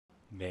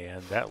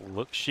Man, that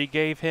look she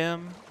gave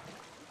him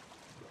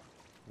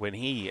when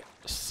he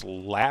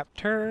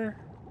slapped her?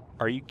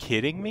 Are you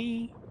kidding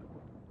me?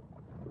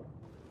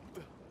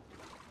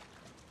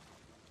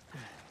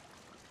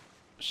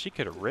 She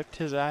could have ripped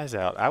his eyes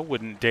out. I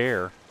wouldn't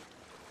dare.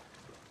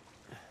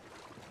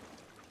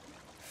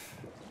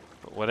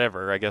 But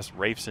whatever, I guess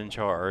Rafe's in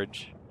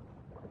charge.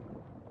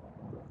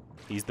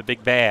 He's the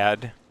big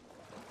bad.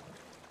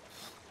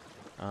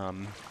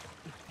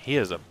 He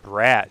is a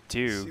brat,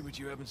 too. See what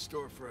you have in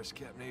store for us,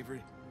 Captain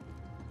Avery.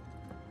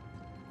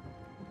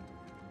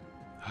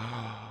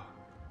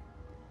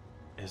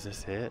 Is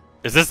this it?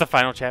 Is this the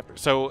final chapter?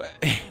 So,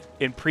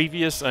 in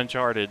previous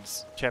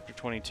Uncharted's, Chapter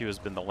 22 has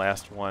been the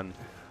last one.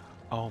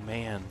 Oh,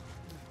 man.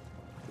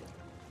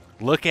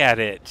 Look at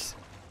it.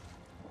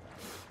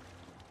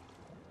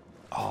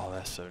 Oh,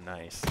 that's so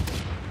nice.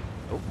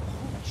 Oh,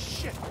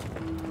 shit.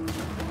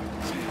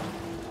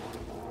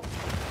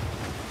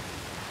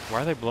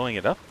 Why are they blowing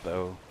it up,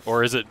 though?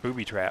 Or is it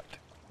booby-trapped?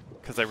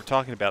 Because they were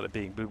talking about it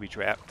being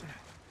booby-trapped.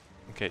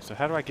 Okay, so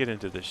how do I get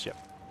into this ship?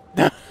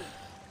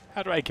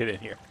 How do I get in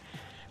here?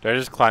 Do I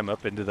just climb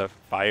up into the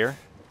fire?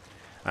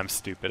 I'm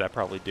stupid. I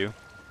probably do.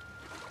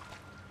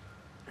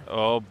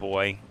 Oh,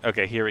 boy.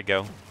 Okay, here we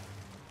go.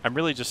 I'm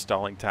really just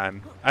stalling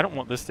time. I don't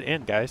want this to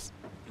end, guys.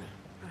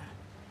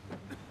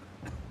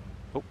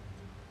 Oh.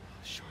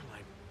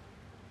 Shoreline.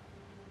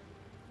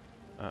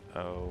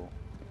 Uh-oh.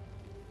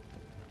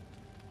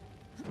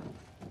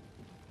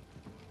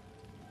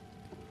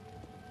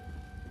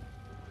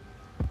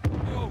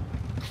 Oh,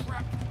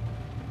 crap.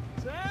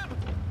 Sam!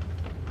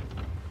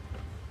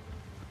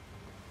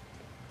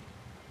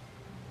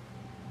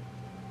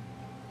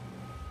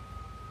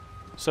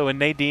 So when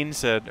Nadine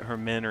said her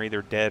men are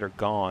either dead or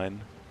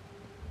gone,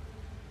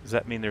 does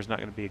that mean there's not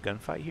going to be a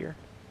gunfight here?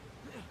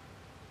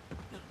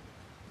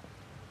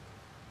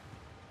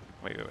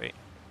 Wait.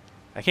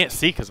 I can't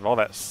see because of all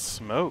that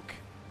smoke.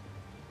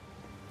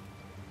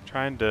 I'm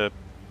trying to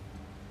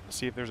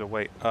see if there's a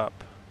way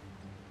up.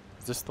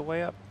 Is this the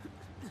way up?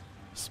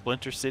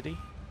 Splinter City?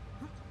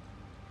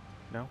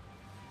 No?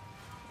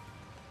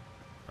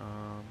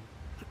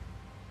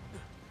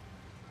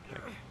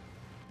 Okay.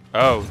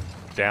 Oh,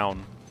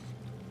 down.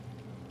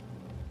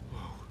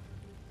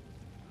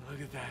 Look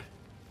at that.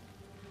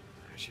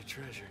 There's your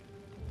treasure.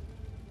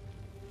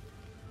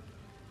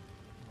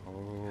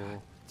 Oh.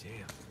 God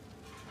damn.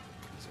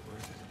 Is it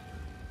worth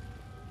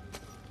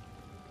it?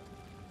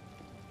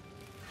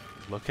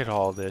 Look at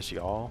all this,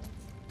 y'all.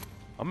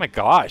 Oh my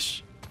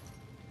gosh.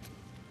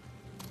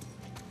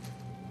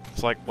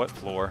 It's like what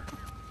floor?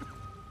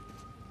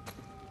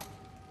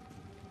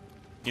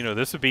 You know,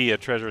 this would be a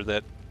treasure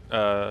that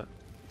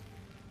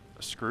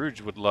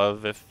Scrooge would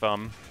love if you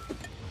know,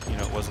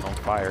 it wasn't on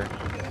fire.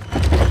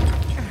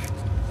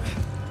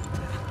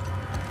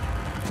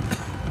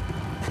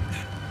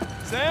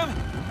 Sam?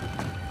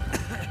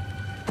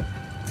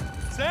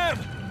 Sam!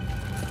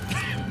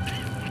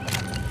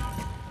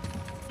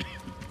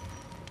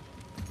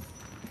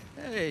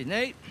 Hey,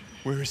 Nate.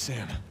 Where is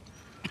Sam?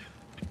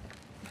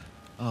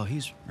 Oh,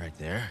 he's right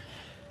there.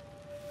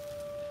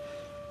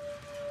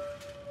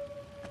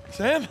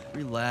 Sam?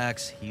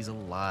 Relax, he's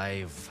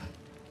alive.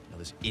 Now,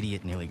 this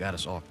idiot nearly got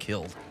us all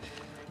killed.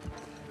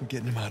 I'm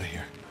getting him out of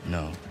here.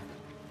 No,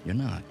 you're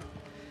not.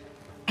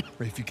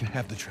 Rafe, you can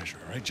have the treasure,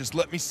 all right? Just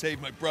let me save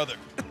my brother.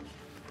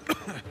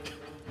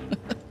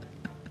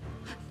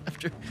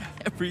 After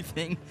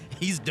everything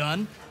he's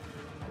done?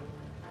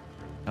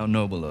 How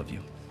noble of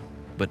you.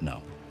 But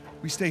no,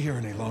 We stay here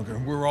any longer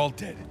and we're all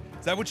dead.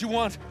 Is that what you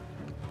want?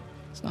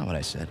 it's not what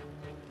I said.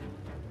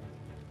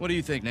 What do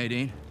you think,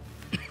 Nadine?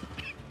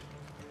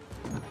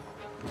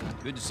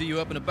 Good to see you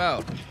up and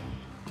about.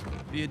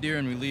 Be a dear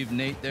and relieve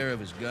Nate there of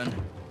his gun.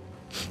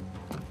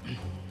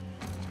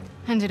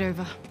 Hand it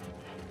over.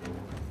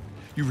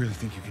 You really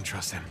think you can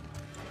trust him?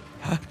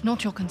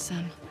 Not your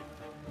concern.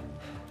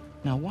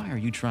 Now, why are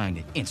you trying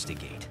to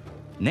instigate?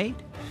 Nate?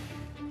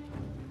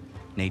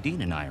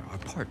 Nadine and I are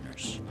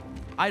partners.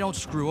 I don't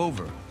screw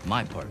over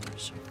my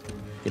partners.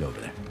 Get over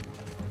there.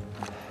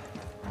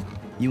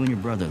 You and your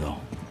brother, though.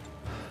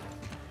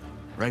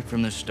 Right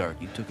from the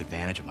start, you took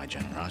advantage of my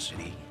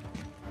generosity.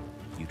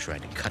 You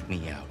tried to cut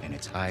me out, and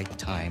it's high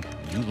time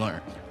you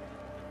learn.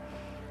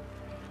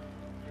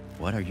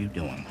 What are you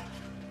doing?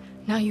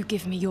 Now you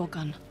give me your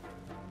gun.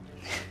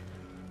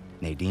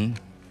 Nadine?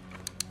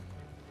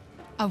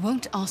 I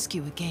won't ask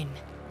you again.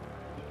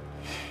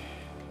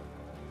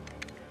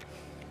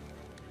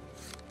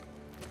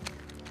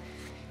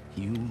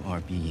 You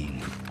are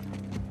being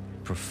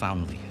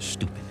profoundly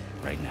stupid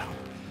right now.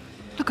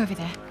 Look over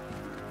there.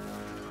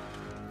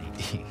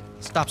 Nadine,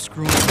 stop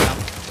screwing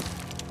around.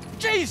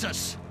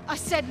 Jesus! I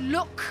said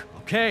look!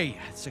 Okay,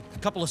 it's a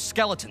couple of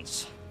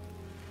skeletons.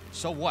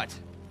 So what?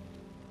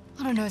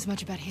 I don't know as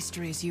much about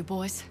history as you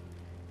boys,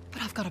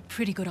 but I've got a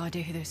pretty good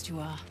idea who those two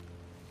are.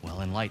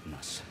 Well, enlighten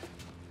us.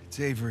 It's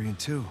Avery and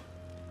two.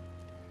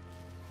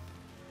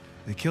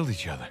 They killed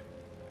each other.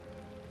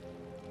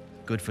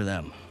 Good for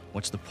them.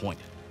 What's the point?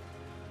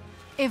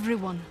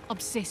 Everyone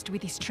obsessed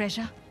with his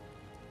treasure.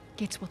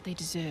 gets what they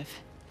deserve.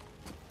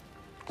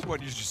 So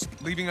what, you're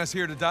just leaving us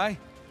here to die?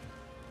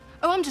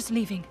 Oh, I'm just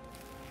leaving.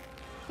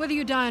 Whether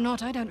you die or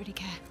not, I don't really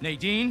care.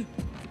 Nadine,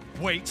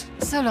 wait.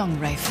 So long,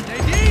 Rafe.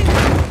 Nadine!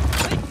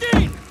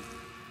 Nadine!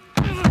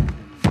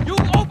 You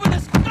open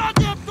this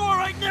goddamn door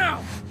right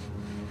now!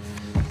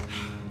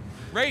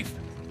 Rafe,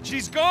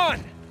 she's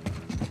gone!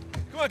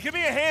 Come on, give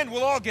me a hand,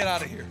 we'll all get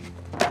out of here.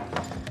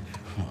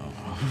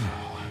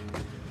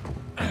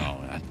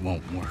 No, that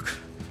won't work.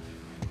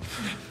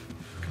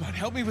 Come on,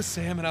 help me with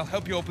Sam and I'll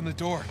help you open the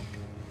door.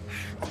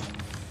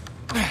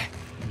 No,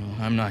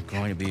 I'm not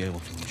going to be able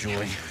to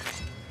enjoy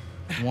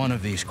one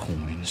of these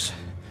coins,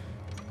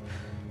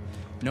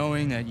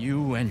 knowing that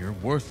you and your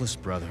worthless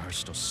brother are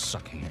still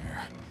sucking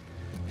air.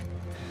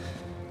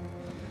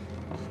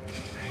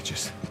 Hey,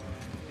 just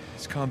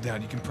calm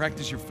down. You can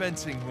practice your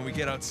fencing when we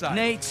get outside.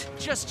 Nate,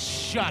 just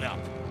shut up.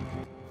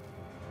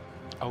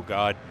 Oh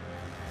God.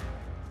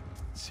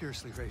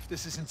 Seriously, Rafe,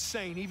 this is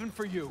insane, even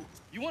for you.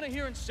 You want to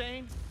hear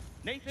insane?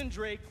 Nathan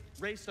Drake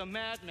raced a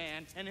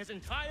madman and his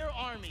entire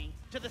army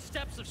to the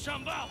steps of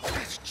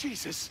Shambhala.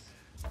 Jesus.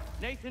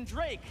 Nathan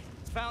Drake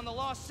found the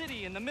lost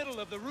city in the middle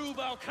of the Rub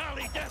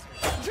al-Khali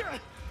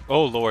desert.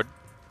 Oh Lord.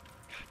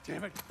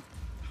 Damn it.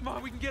 Come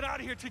on, we can get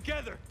out of here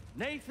together.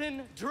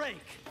 Nathan Drake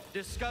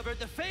discovered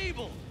the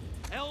fabled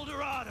El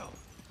Dorado.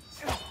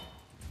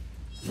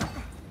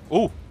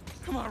 Ooh.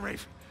 Come on,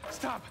 Rafe.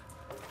 Stop.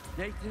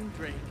 Nathan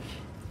Drake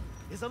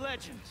is a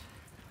legend.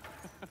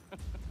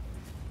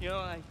 You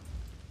know,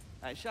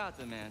 I shot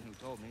the man who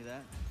told me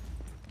that.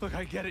 Look,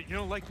 I get it. You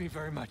don't like me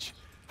very much.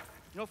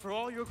 You know, for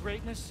all your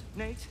greatness,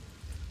 Nate,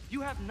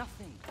 you have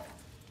nothing.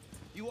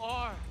 You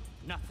are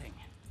nothing.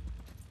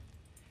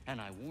 And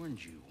I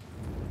warned you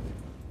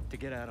to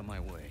get out of my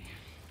way.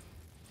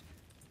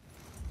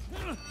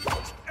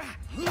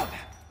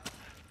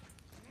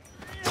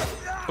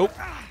 Oh.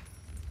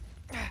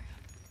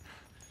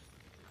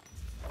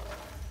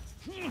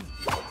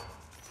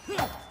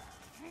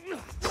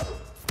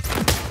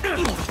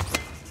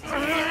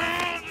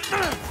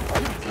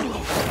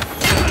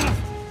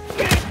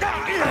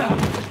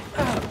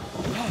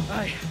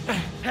 I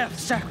have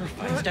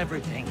sacrificed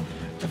everything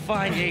to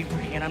find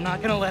Avery, and I'm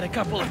not gonna let a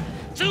couple of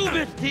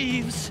two-bit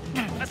thieves,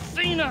 a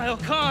senile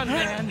con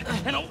man,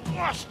 and a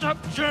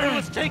washed-up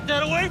journalist take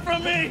that away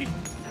from me!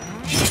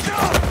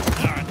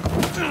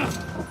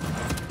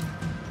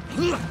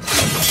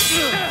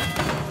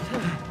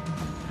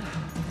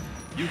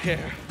 You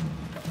care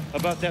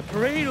about that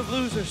parade of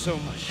losers so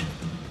much.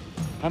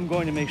 I'm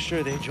going to make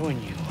sure they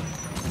join you.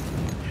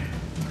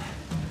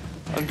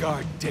 On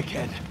guard,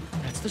 dickhead.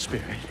 That's the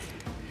spirit.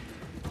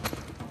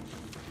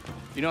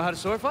 You know how to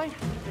sword fight?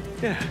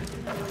 Yeah.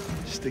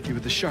 Sticky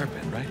with the sharp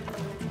end, right?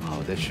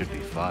 Oh, this should be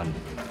fun.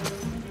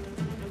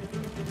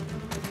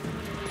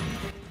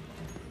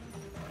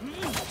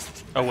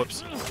 Oh,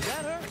 whoops. Is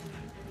that her?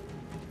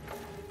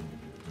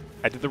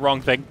 I did the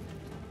wrong thing.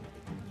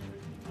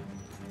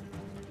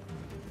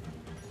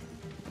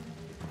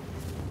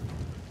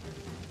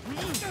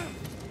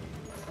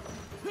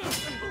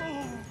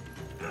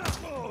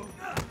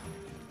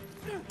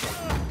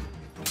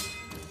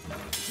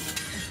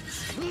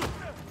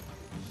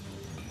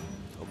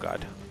 Oh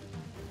God.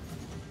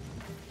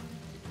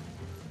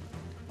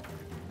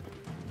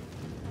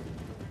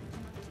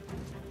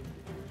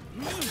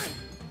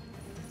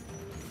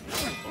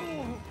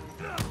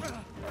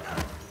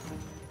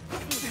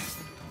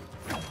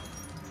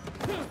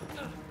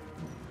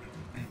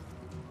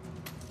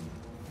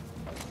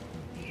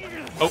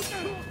 Oh.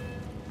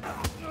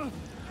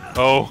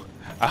 Oh,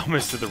 I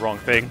almost did the wrong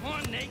thing. Come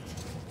on, Nate.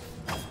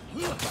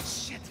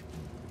 Shit.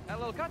 Got a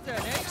little cut there,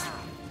 Nate.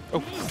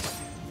 Oh.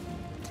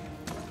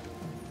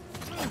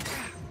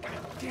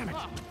 Damn it.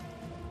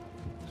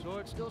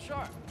 Sword still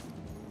sharp.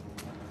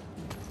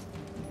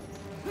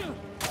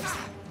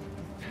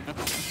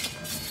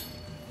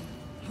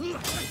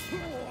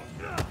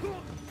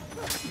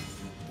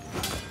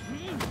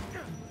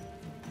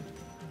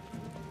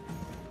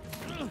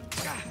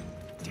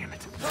 Damn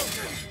it.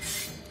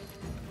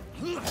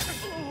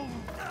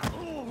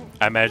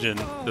 I imagine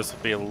this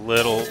will be a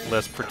little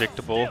less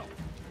predictable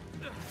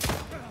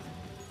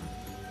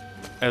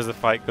as the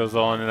fight goes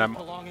on, and I'm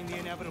Prolonging the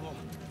inevitable.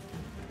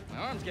 My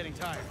arm's getting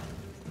tired.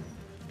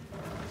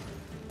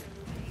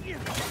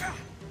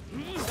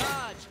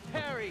 Dodge,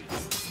 parry,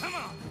 come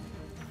on.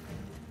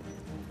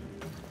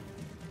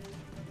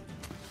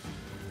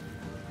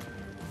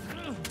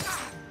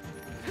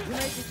 You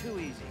make it too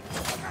easy.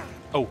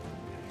 oh.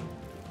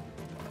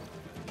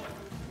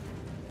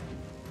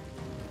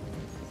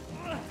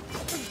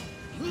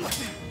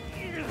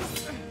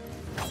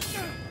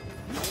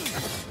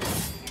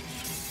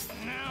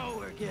 Now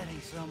we're getting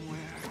somewhere.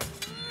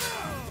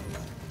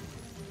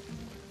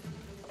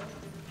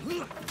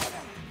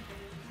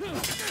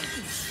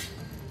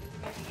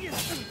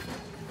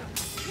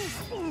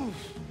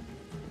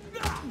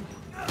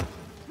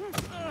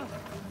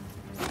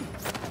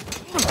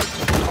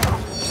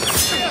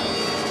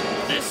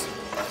 This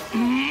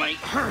might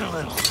hurt a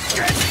little.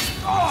 Get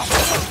off!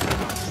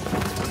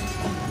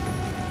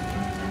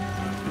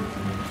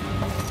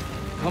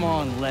 Come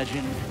on,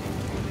 legend.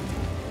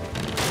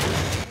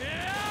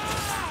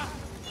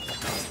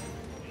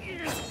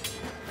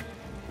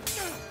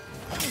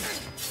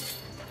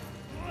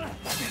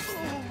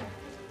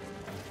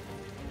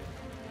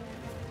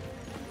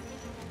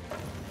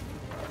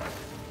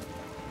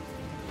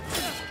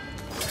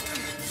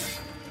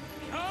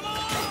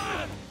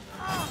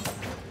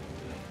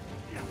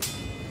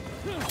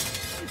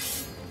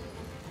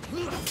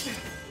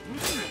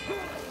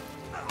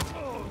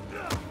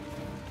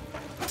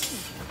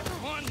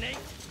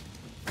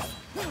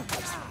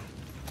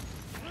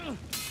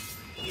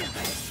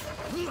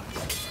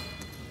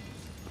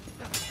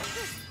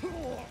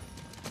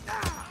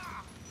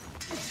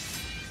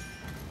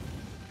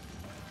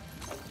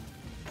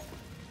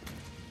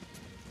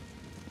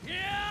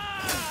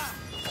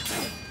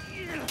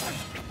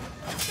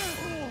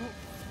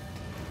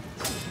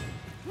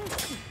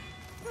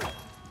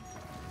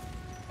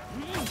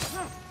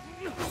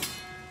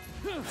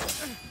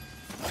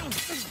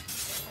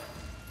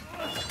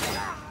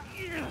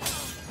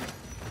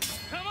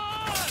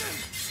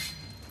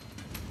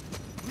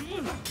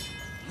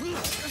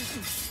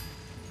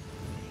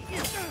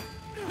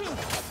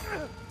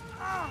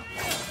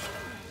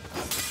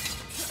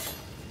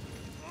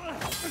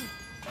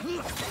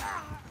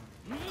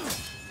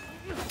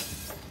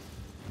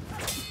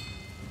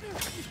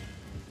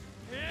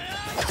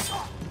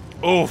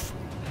 Oof.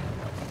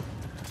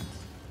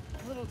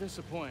 A little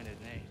disappointed,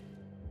 Nate.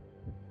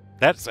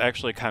 That's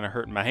actually kind of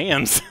hurting my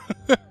hands.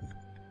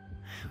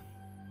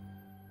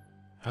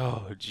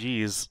 Oh,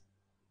 jeez.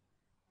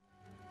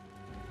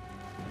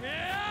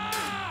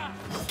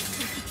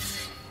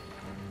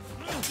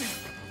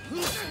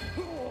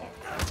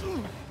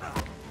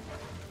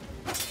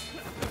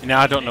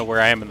 Now I don't know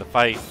where I am in the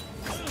fight.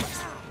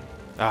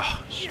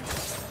 Ah, shit.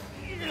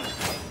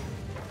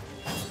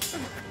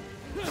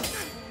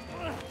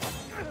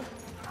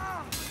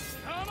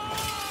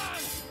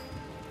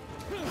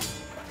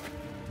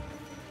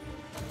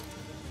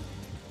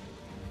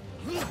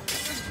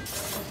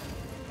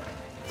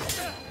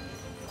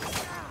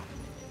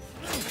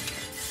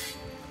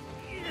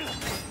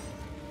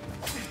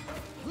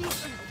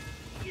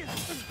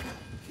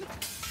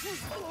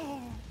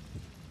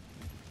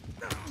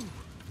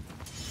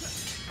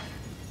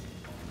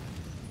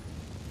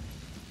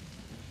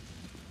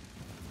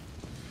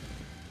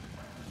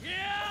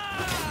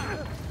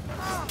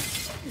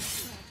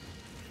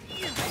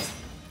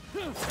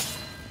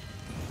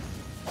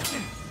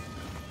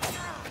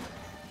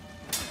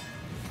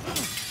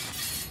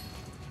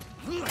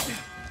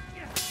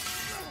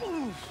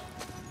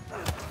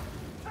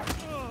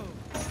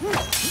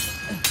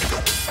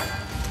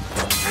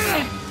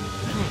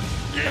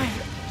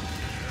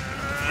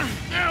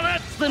 Now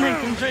that's the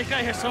Nathan Drake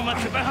I hear so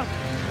much about.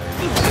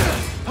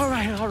 All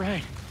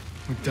right.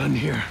 We're done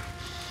here.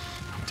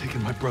 I'm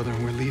taking my brother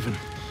and we're leaving.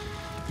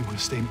 You want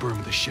to stay and burn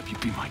with the ship, you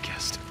be my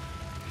guest.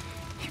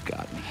 You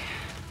got me.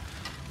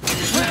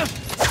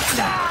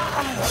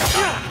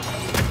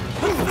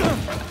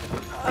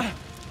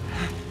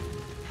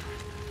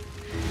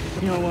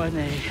 You know what,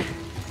 Nate?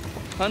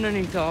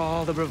 Underneath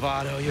all the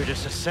bravado, you're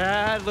just a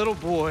sad little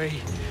boy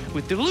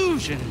with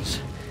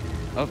delusions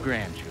of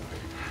grandeur.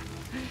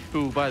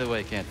 Who, by the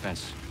way, can't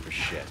fence for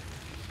shit.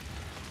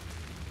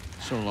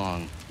 So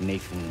long,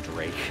 Nathan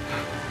Drake.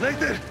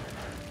 Nathan!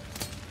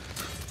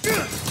 You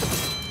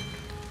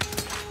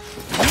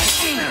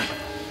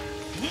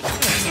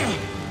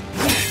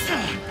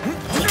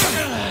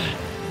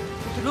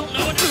don't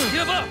know when to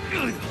give up.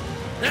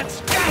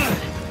 That's good.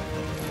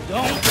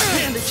 Don't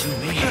hand it to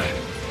me.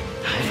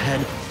 I've had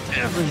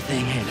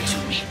everything handed to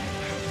me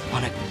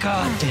on a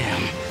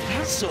goddamn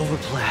silver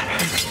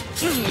platter.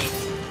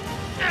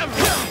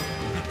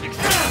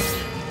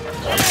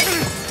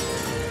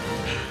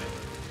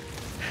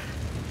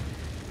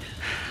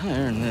 I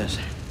earned this.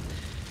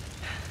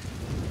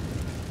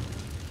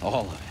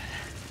 All of it.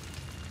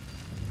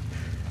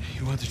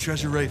 You want the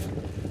treasure, Raven?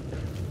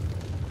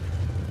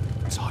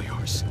 It's all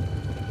yours.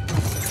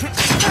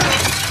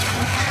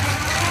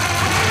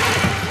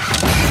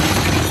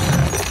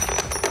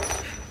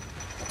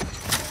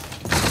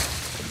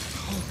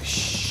 Holy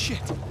shit.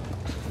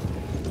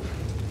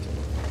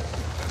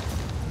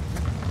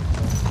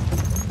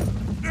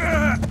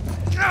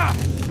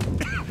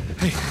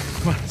 Hey,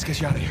 come on, let's get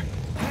you out of here.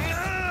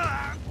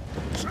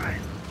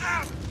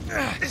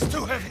 It's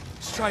too heavy.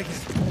 Let's try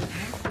again.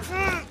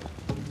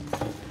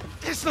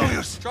 It's no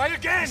use. Try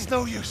again. It's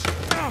no use.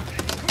 Come on.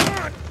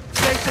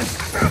 Nathan.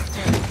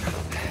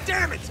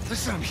 Damn it.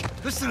 Listen to me.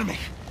 Listen to me.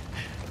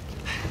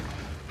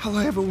 All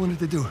I ever wanted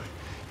to do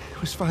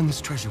was find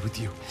this treasure with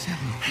you.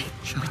 Hey,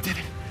 we did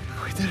it.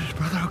 We did it,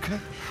 brother, okay?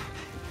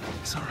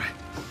 It's all right.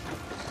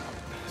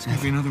 There's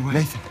gotta be another way.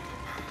 Nathan,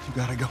 you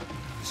gotta go.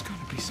 There's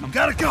gotta be some. You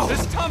gotta go!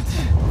 This time,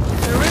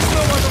 there is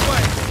no other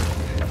way.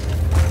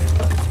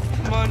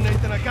 Come on,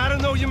 Nathan, I gotta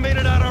know you made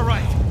it out all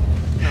right.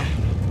 No.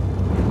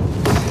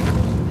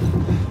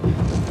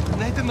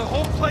 Nathan, the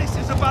whole place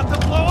is about to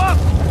blow up!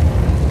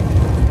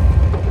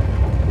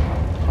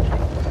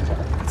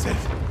 That's it!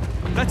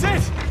 That's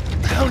it!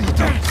 What the hell are you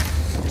doing?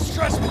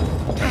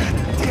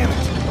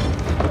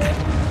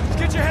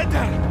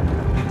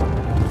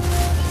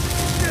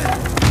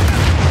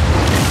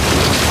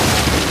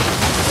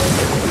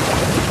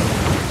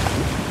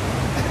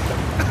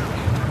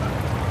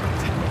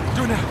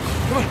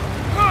 You are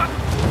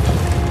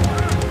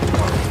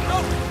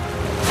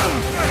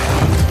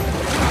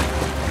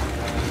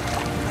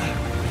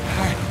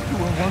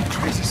one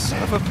crazy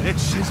son of a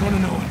bitch. I just want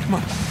to know it. Come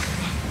on.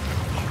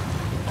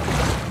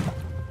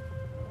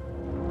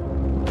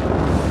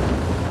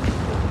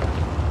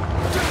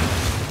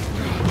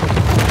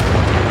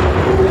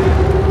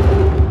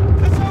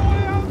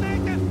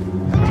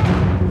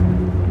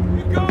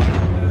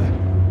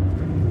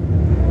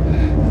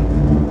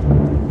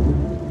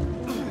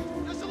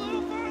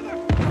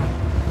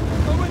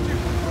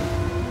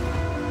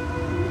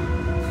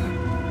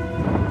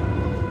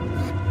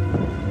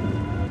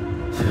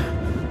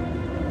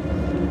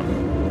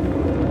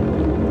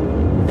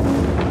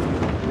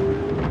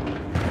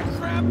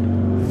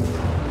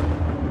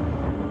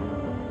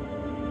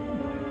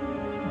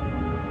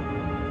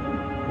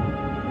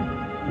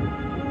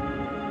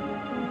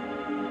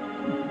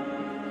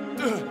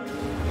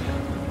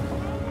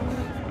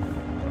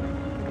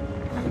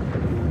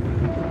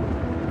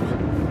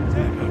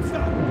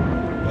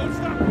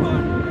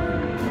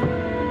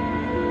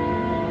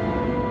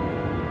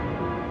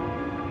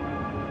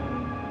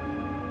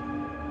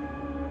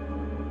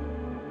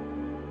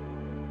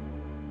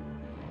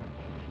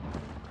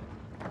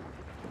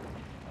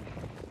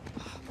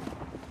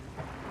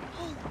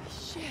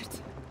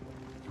 Shit.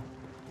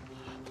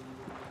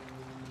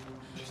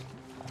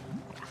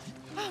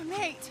 Oh,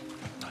 Nate.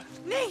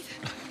 Nate.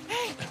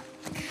 Hey.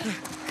 Come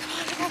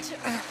on, I got you.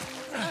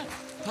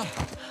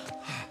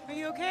 Are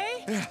you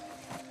okay? Yeah.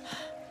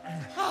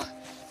 Oh.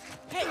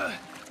 Hey.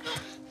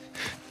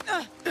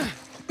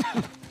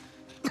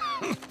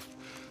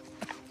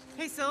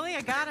 Hey, Sully,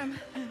 I got him.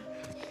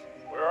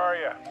 Where are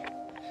you?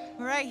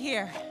 Right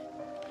here.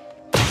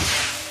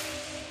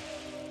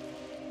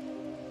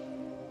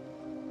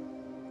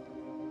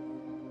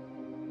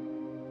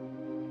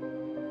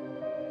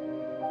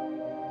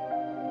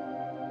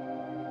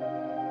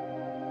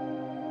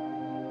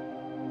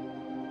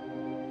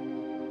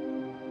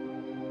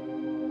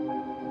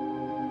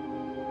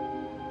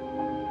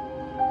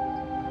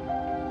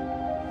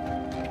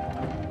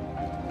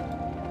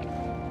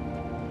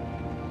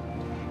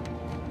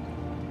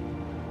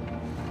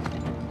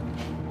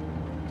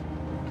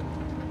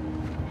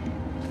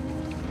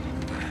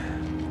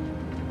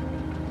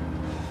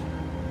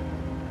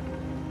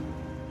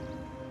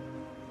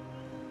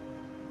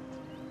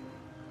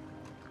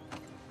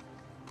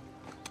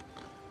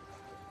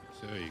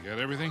 So, you got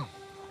everything?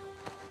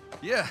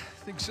 Yeah,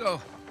 I think so.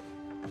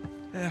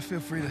 Yeah, feel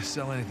free to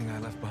sell anything I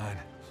left behind.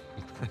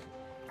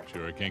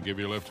 Sure I can't give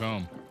you a lift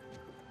home.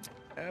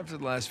 After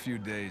the last few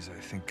days, I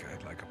think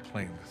I'd like a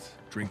plane with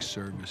drink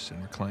service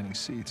and reclining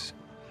seats.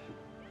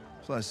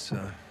 Plus,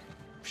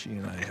 she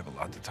and I have a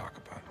lot to talk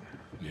about.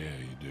 Yeah,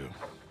 you do.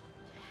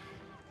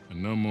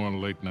 And no more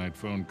late-night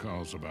phone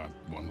calls about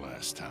one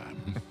last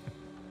time.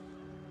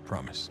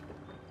 Promise.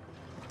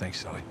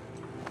 Thanks, Sully.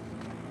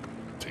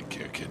 Take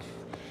care, kid.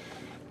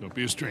 Don't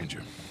be a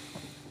stranger.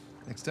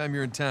 Next time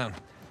you're in town,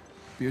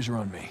 beers are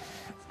on me.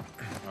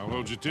 I'll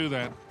hold you to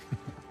that.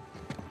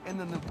 And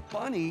then the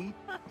bunny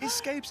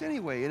escapes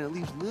anyway, and it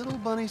leaves little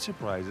bunny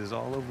surprises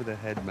all over the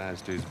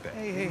headmaster's bed.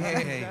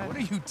 Hey, what are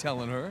you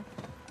telling her?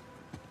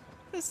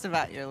 Just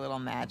about your little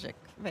magic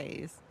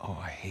phase. Oh,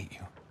 I hate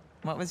you.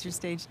 What was your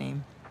stage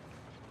name?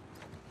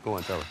 Go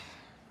on, tell her.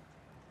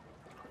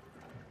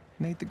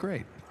 Nate the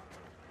Great.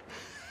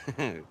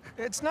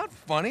 It's not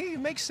funny. It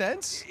makes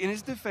sense. In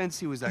his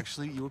defense, you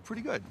were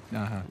pretty good.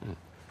 Uh-huh.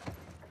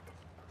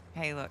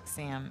 Hey, look,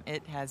 Sam,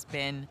 it has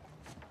been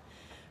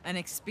an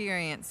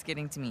experience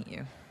getting to meet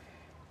you.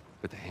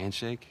 But the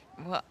handshake,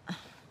 Well,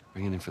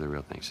 bring it in for the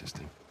real thing,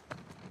 sister.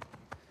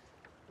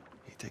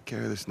 You take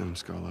care of this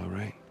numbskull, all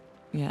right?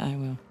 yeah, I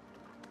will.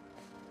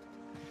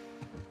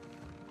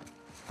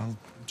 I'll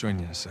join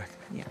you in a sec.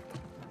 Yeah.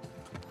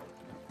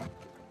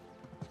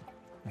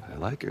 I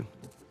like her.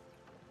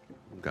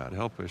 God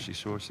help her, she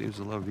sure seems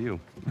to love you.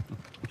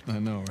 I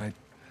know, right?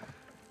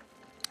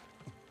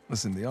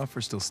 Listen, the offer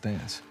still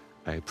stands.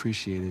 I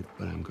appreciate it,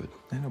 but I'm good.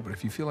 I know, but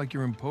if you feel like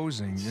you're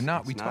imposing, you're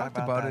not. We talked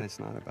about it. It's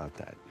not about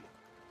that.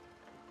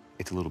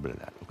 It's a little bit of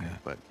that, okay? Yeah.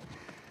 But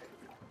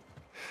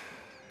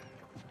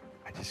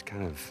I just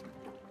kind of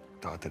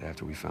thought that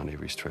after we found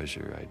Avery's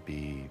treasure, I'd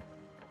be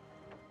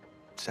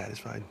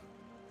satisfied.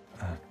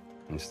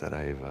 Instead,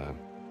 I've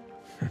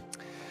kind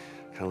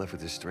of left with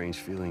this strange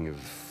feeling of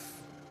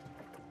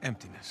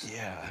Emptiness.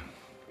 yeah.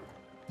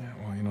 Yeah,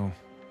 well, you know,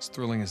 as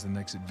thrilling as the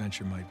next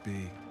adventure might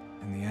be,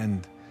 in the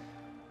end,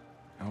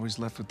 I always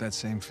left with that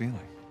same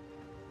feeling.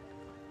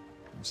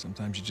 And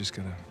sometimes you just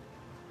gotta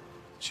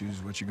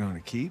choose what you're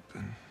gonna keep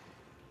and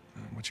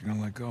what you're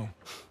gonna let go.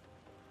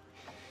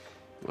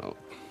 Well,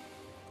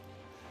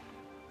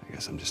 I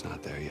guess I'm just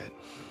not there yet.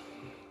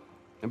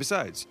 And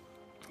besides,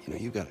 you know,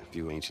 you got a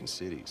few ancient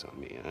cities on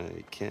me.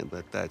 I can't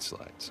let that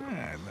slide. So.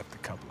 Yeah, I left a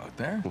couple out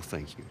there. Well,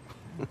 thank you.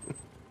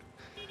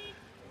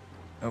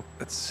 Oh,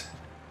 that's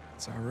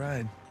our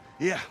ride.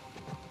 Yeah.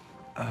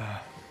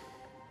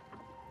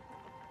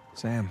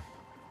 Sam,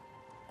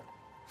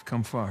 we've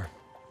come far.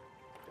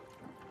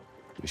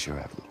 We sure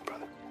have, little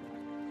brother.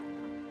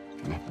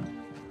 Come here.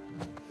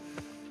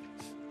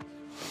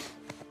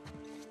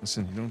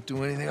 Listen, you don't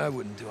do anything I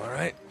wouldn't do, all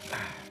right?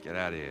 Get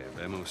out of here,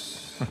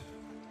 vamos.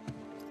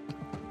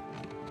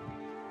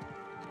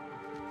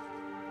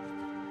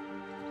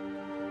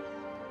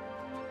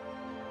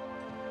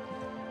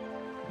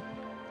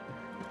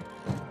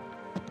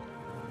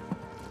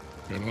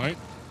 Got a light?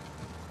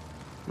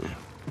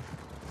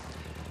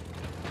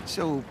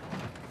 So,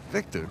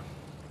 Victor,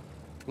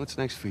 what's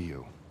next for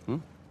you?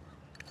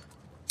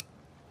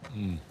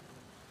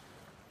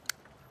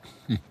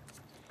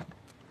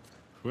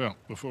 Well,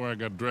 before I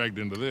got dragged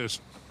into this,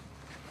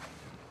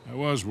 I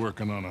was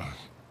working on a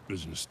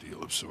business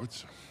deal of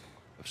sorts.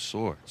 Of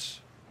sorts.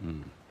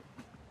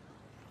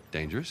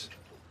 Dangerous?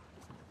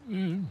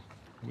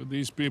 With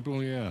these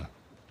people, yeah.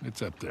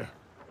 It's up there.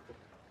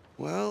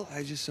 Well,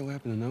 I just so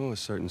happen to know a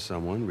certain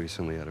someone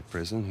recently out of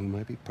prison who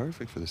might be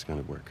perfect for this kind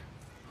of work.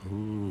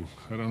 Ooh,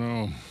 I don't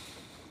know.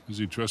 Is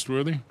he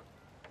trustworthy?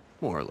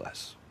 More or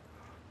less.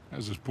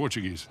 How's his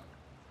Portuguese?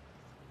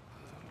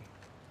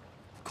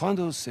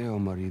 Quando seu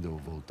marido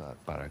voltar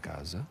para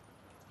casa?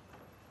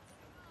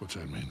 What's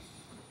that mean?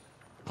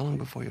 How long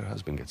before your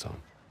husband gets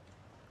home?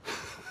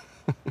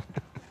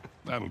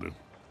 That'll do.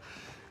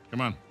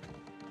 Come on.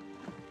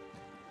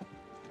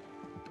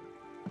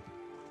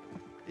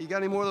 You got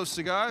any more of those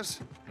cigars?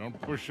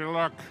 Don't push your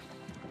luck.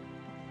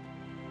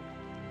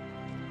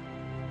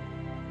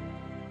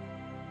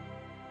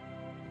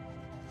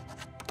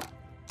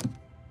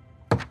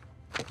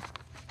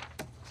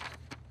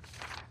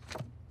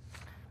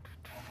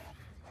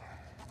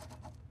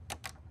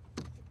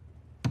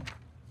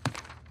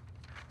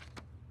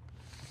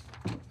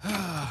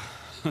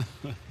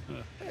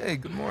 Hey,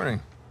 good morning.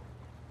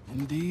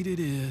 Indeed it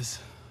is.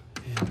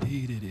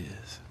 Indeed it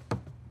is.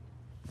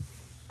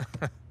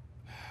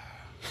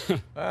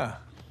 Ah.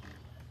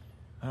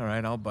 All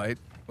right, I'll bite.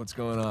 What's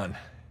going on?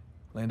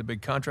 Land a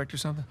big contract or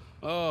something?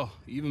 Oh,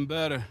 even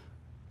better.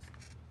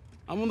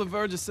 I'm on the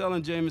verge of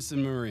selling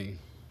Jameson Marine.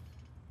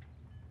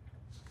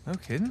 No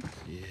kidding?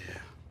 Yeah.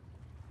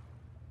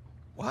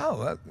 Wow,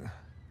 well,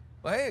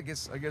 hey, I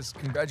guess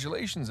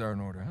congratulations are in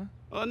order, huh?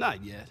 Well,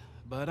 not yet,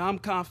 but I'm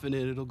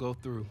confident it'll go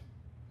through.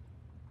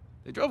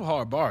 They drove a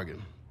hard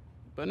bargain,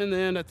 but in the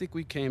end, I think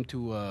we came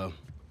to a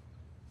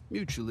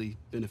mutually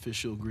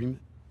beneficial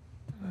agreement.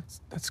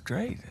 That's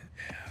great.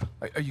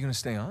 Are you gonna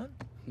stay on?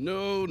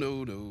 No.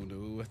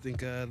 I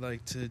think I'd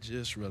like to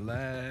just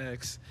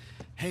relax,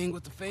 hang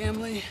with the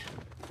family,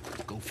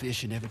 go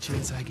fishing every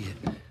chance I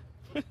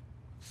get.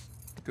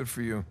 Good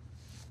for you.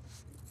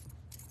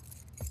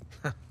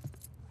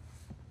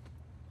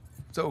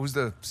 So who's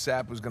the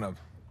sap who's gonna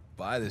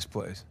buy this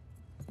place?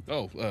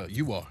 Oh,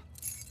 you are.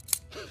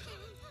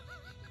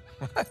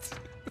 What?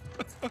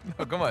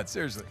 No, come on,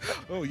 seriously.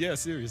 Oh, yeah,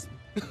 seriously.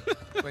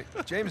 Wait,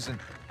 Jameson.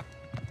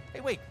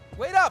 Hey,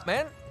 wait up,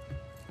 man.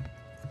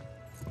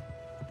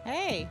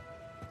 Hey.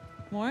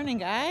 Morning,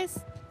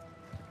 guys.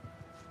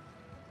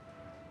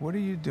 What are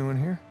you doing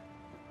here?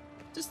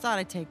 Just thought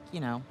I'd take,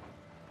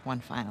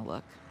 one final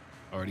look.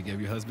 Already gave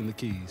your husband the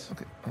keys.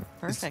 Okay.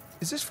 Perfect.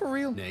 Is this for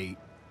real? Nate,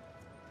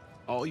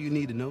 all you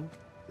need to know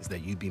is that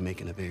you'd be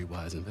making a very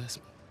wise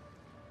investment.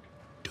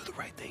 Do the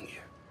right thing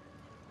here.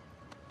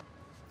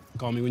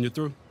 Call me when you're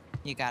through.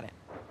 You got it.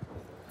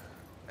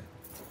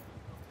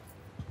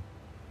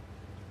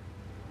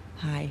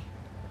 Hi.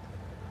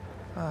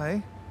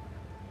 Hi.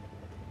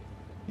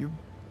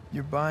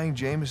 You're buying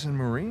Jameson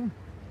Marine?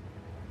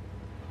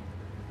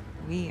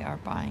 We are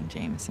buying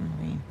Jameson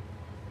Marine.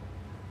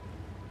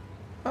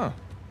 Oh.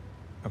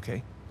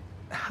 Okay.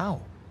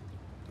 How?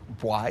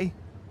 Why?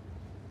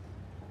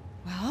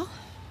 Well,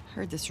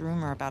 heard this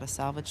rumor about a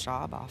salvage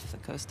job off the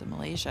coast of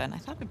Malaysia, and I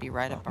thought it'd be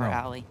right up our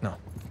alley. No.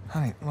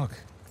 Honey, look.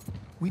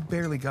 We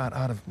barely got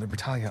out of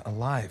Libertalia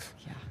alive.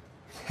 Yeah.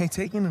 Hey,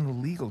 taking an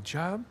illegal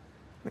job?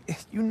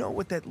 You know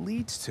what that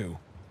leads to.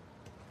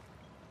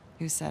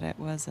 Who said it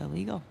was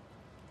illegal?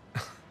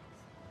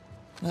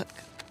 Look.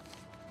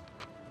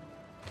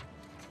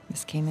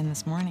 This came in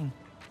this morning.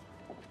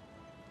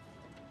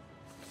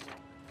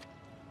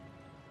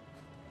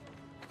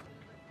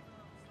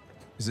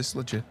 Is this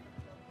legit?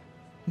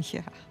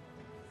 Yeah.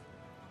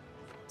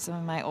 Some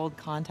of my old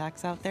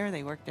contacts out there,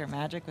 they work their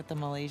magic with the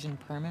Malaysian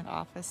permit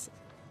office.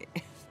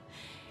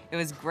 It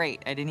was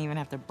great. I didn't even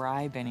have to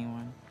bribe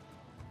anyone.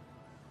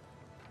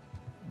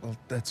 Well,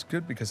 that's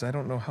good because I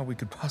don't know how we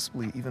could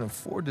possibly even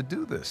afford to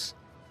do this.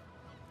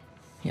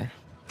 Here.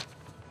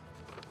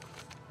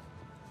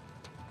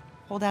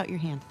 Hold out your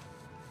hand.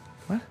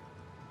 What?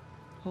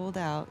 Hold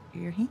out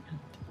your hand.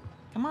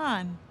 Come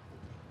on.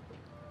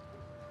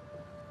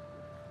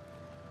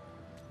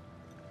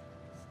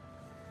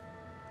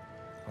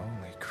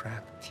 Holy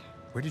crap.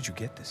 Where did you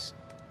get this?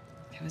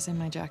 It was in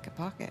my jacket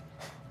pocket.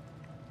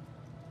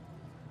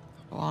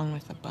 Along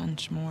with a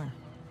bunch more.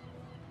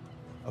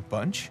 A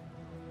bunch?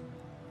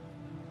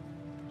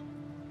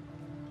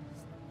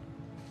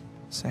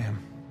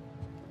 Sam.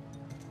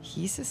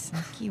 He's a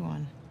sneaky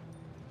one.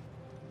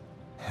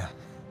 Yeah.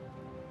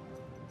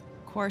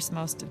 Of course,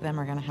 most of them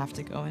are gonna have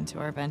to go into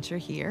our venture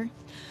here,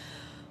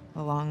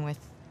 along with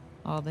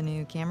All the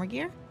new camera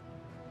gear?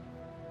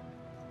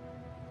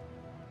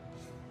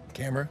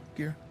 Camera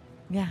gear?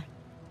 Yeah.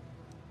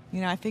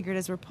 You know, I figured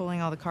as we're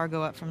pulling all the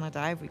cargo up from the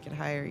dive, we could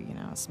hire, you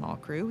know, a small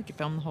crew. We could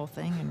film the whole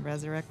thing and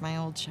resurrect my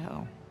old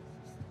show.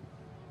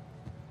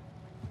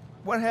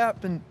 What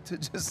happened to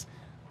just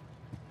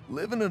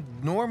living a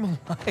normal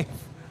life?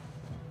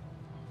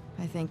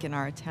 I think in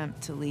our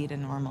attempt to lead a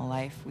normal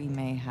life, we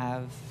may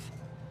have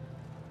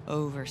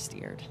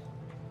oversteered.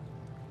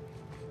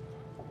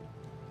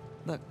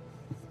 Look,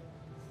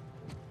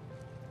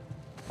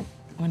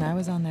 when I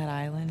was on that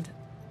island,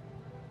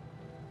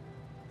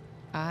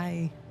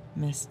 I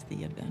missed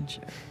the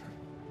adventure.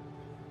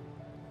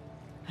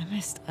 I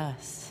missed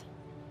us.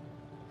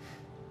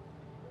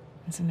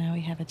 And so now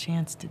we have a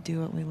chance to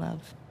do what we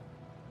love.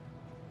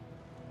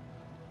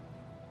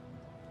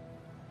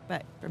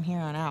 But from here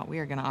on out, we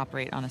are going to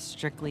operate on a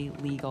strictly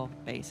legal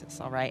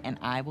basis, all right? And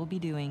I will be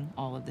doing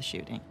all of the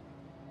shooting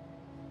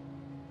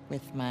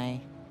with my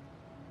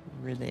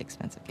really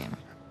expensive camera.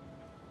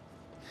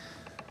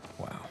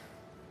 Wow.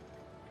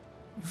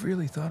 You've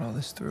really thought all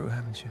this through,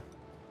 haven't you?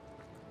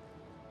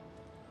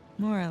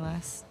 More or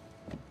less.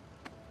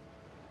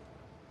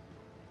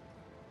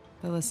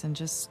 But listen,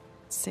 just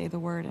say the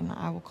word and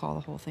I will call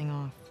the whole thing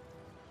off.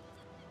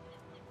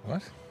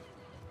 What?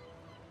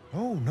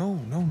 Oh, no.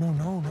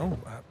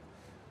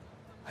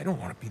 I don't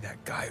want to be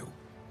that guy who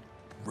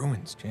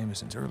ruins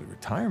Jameson's early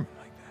retirement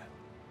like that.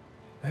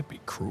 That'd be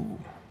cruel.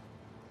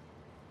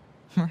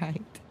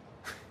 Right.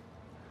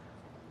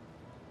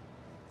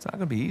 It's not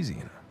gonna be easy,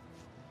 you know.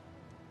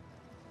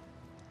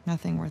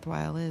 Nothing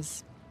worthwhile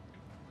is.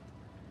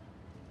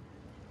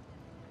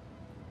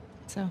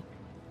 So,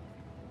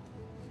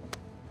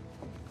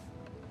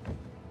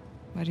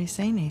 what do you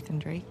say, Nathan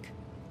Drake?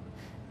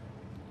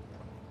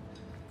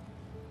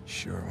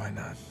 Sure, why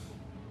not?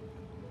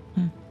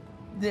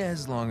 Yeah,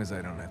 as long as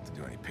I don't have to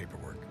do any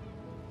paperwork.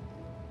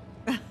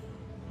 Well,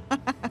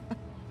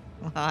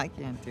 I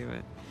can't do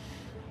it.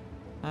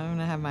 I'm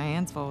gonna have my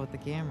hands full with the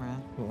camera.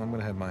 Well, I'm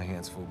gonna have my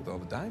hands full with all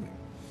the diving.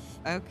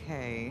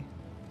 Okay,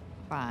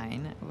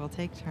 fine. We'll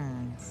take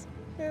turns.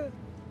 Yeah.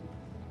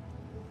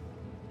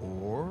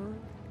 Or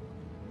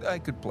I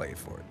could play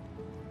for it.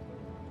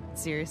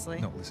 Seriously?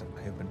 No, listen,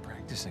 I have been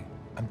practicing.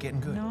 I'm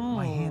getting good. No.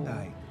 My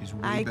hand-eye is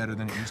way better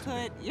than it used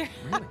to be.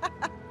 Really?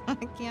 I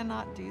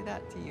cannot do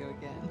that to you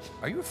again.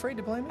 Are you afraid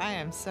to play me? I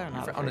am so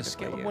not afraid On a to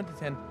scale play of you. 1 to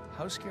 10,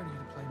 how scared are you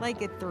to play me?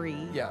 Like a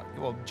 3. Yeah,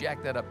 well,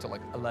 jack that up to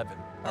like 11,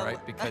 all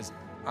right? Because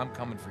I'm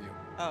coming for you.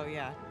 Oh,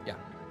 yeah. Yeah.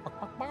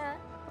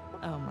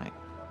 Oh, my.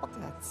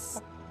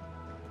 That's...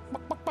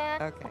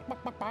 Okay.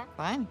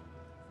 Fine.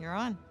 You're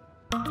on.